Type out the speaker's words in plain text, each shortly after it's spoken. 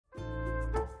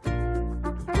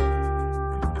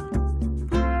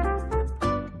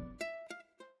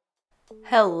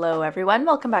Hello everyone,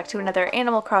 welcome back to another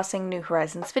Animal Crossing New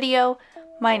Horizons video.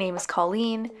 My name is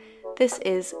Colleen. This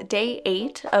is day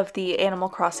 8 of the Animal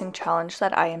Crossing challenge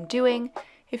that I am doing.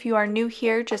 If you are new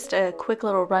here, just a quick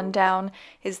little rundown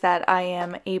is that I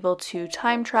am able to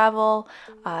time travel.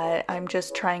 I'm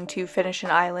just trying to finish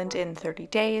an island in 30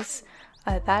 days.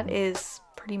 That is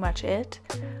pretty much it.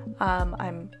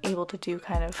 I'm able to do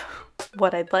kind of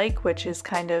what I'd like, which is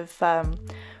kind of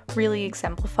really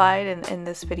exemplified in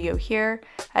this video here.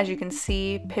 As you can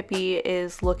see, Pippi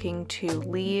is looking to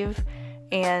leave,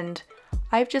 and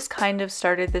I've just kind of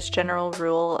started this general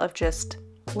rule of just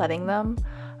letting them.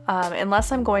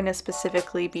 Unless I'm going to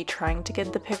specifically be trying to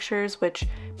get the pictures, which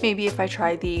maybe if I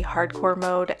try the hardcore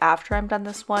mode after I'm done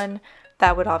this one,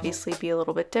 that would obviously be a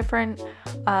little bit different,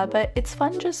 but it's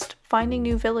fun just finding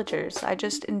new villagers. I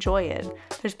just enjoy it.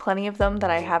 There's plenty of them that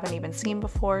I haven't even seen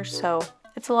before, so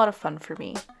it's a lot of fun for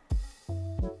me.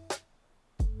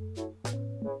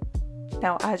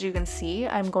 Now, as you can see,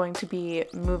 I'm going to be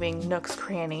moving Nook's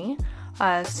cranny,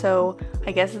 so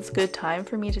I guess it's a good time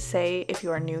for me to say, if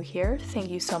you are new here, thank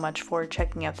you so much for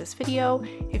checking out this video.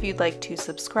 If you'd like to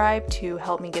subscribe to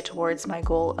help me get towards my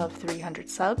goal of 300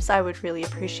 subs, I would really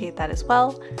appreciate that as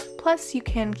well. Plus, you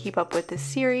can keep up with this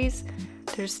series.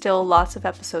 There's still lots of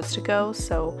episodes to go,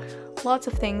 so lots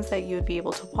of things that you would be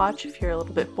able to watch if you're a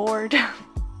little bit bored.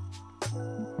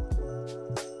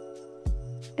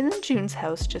 Isn't June's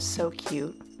house just so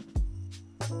cute?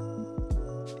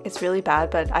 It's really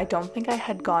bad, but I don't think I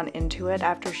had gone into it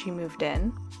after she moved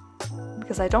in,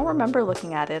 because I don't remember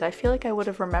looking at it. I feel like I would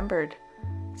have remembered,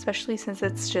 especially since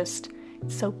it's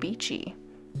so beachy.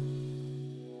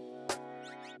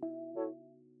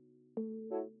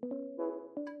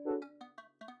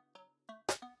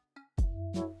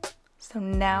 So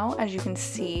now, as you can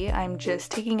see, I'm just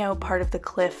taking out part of the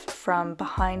cliff from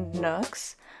behind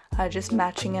Nook's, just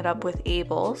matching it up with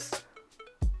Abel's.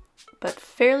 But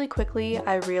fairly quickly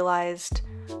I realized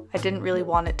I didn't really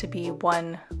want it to be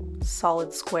one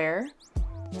solid square,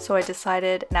 so I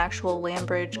decided an actual land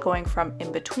bridge going from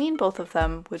in between both of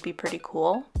them would be pretty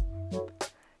cool.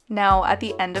 Now at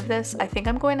the end of this, I think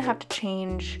I'm going to have to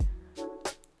change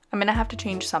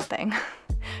something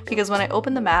because when I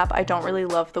open the map I don't really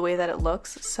love the way that it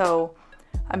looks, so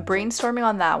I'm brainstorming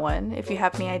on that one. If you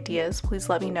have any ideas, please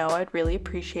let me know. I'd really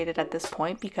appreciate it at this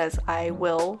point because I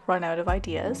will run out of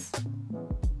ideas.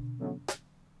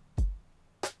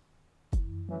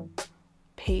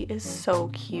 Pate is so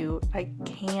cute. I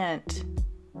can't.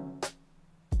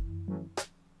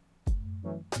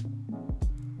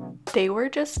 They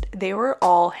were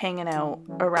all hanging out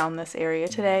around this area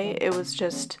today. It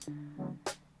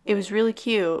was really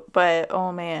cute, but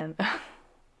oh man.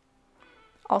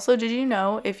 Also, did you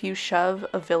know if you shove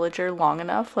a villager long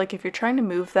enough, like if you're trying to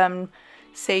move them,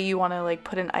 say you want to like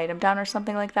put an item down or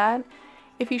something like that,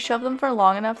 if you shove them for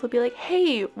long enough, they'll be like,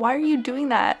 hey, why are you doing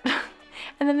that?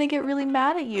 And then they get really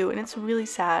mad at you and it's really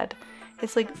sad.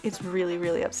 It's really,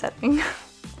 really upsetting.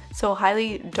 So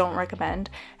highly don't recommend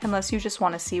unless you just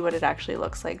want to see what it actually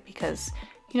looks like because,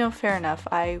 you know, fair enough,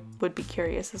 I would be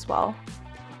curious as well.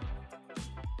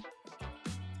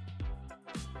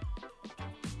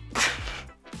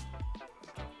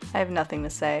 I have nothing to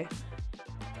say.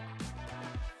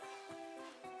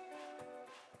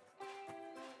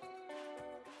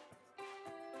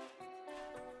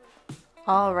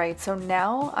 Alright, so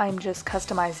now I'm just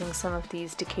customizing some of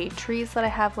these decayed trees that I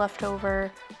have left over.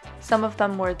 Some of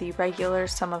them were the regular,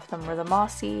 some of them were the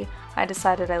mossy. I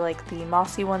decided I like the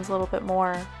mossy ones a little bit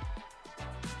more.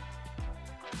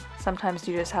 Sometimes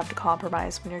you just have to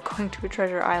compromise when you're going to a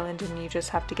treasure island and you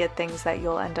just have to get things that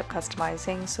you'll end up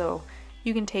customizing, so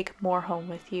you can take more home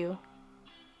with you.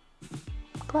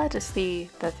 Glad to see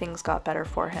that things got better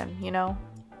for him, you know?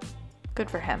 Good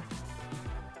for him.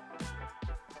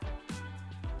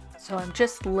 So I'm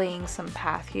just laying some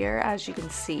path here, as you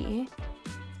can see.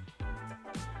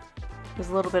 There's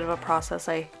a little bit of a process.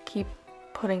 I keep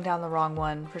putting down the wrong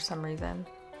one for some reason.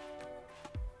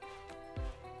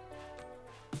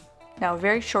 Now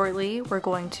very shortly we're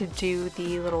going to do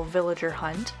the little villager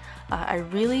hunt. I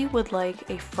really would like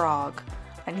a frog.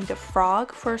 I need a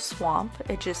frog for a swamp.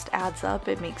 It just adds up,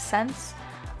 it makes sense.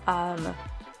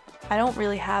 I don't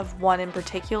really have one in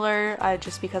particular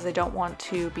just because I don't want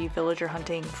to be villager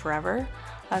hunting forever.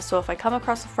 So if I come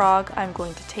across a frog, I'm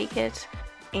going to take it,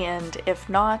 and if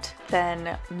not,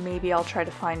 then maybe I'll try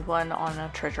to find one on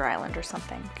a treasure island or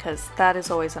something, because that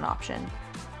is always an option.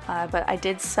 But I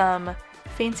did some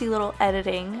fancy little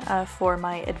editing for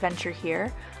my adventure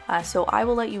here. So I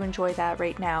will let you enjoy that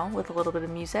right now with a little bit of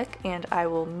music, and I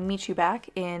will meet you back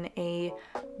in a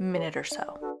minute or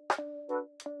so.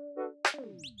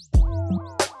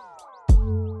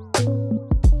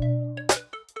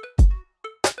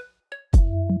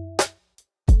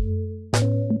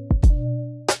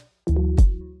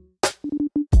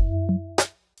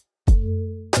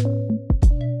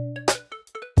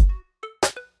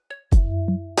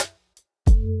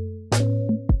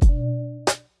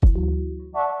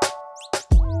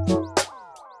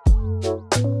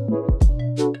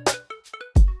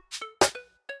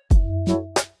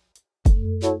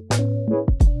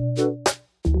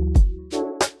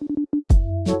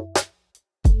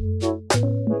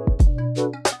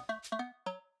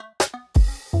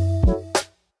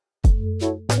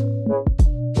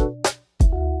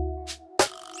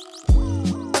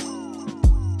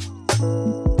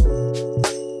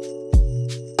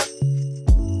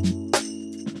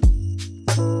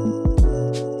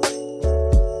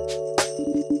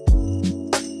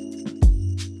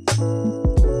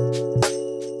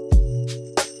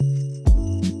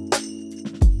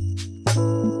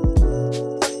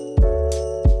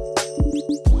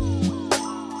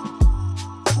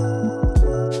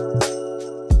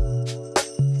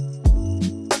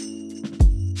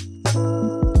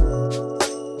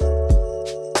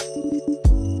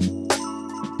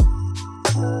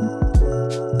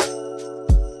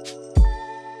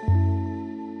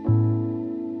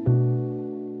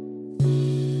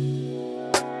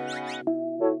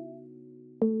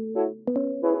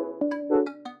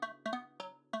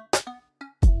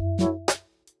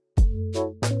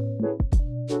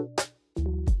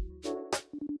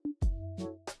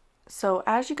 So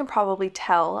as you can probably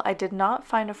tell, I did not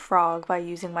find a frog by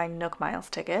using my Nook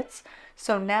Miles tickets,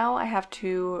 so now I have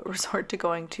to resort to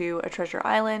going to a treasure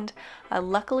island.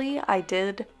 Luckily, I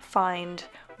did find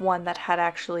one that had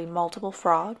actually multiple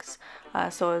frogs,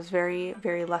 so I was very,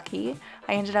 very lucky.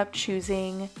 I ended up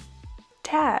choosing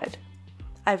Tad.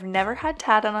 I've never had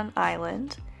Tad on an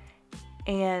island,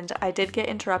 and I did get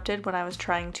interrupted when I was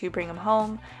trying to bring him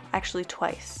home, actually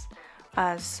twice.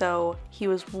 So he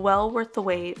was well worth the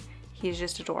wait. He's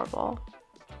just adorable.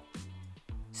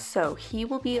 So he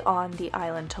will be on the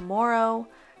island tomorrow.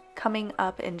 Coming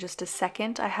up in just a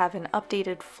second, I have an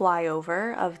updated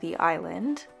flyover of the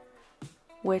island,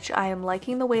 which I am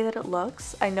liking the way that it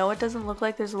looks. I know it doesn't look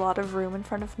like there's a lot of room in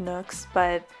front of Nooks,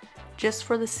 but just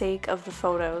for the sake of the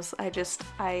photos, I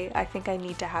think I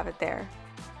need to have it there.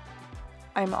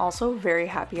 I'm also very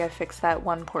happy I fixed that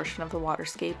one portion of the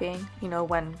waterscaping, you know,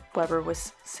 when Weber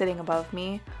was sitting above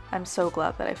me. I'm so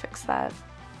glad that I fixed that.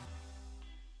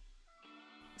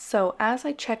 So as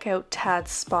I check out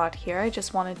Tad's spot here, I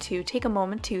just wanted to take a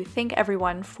moment to thank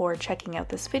everyone for checking out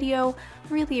this video.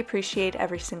 I really appreciate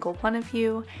every single one of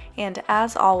you, and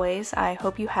as always, I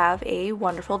hope you have a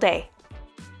wonderful day.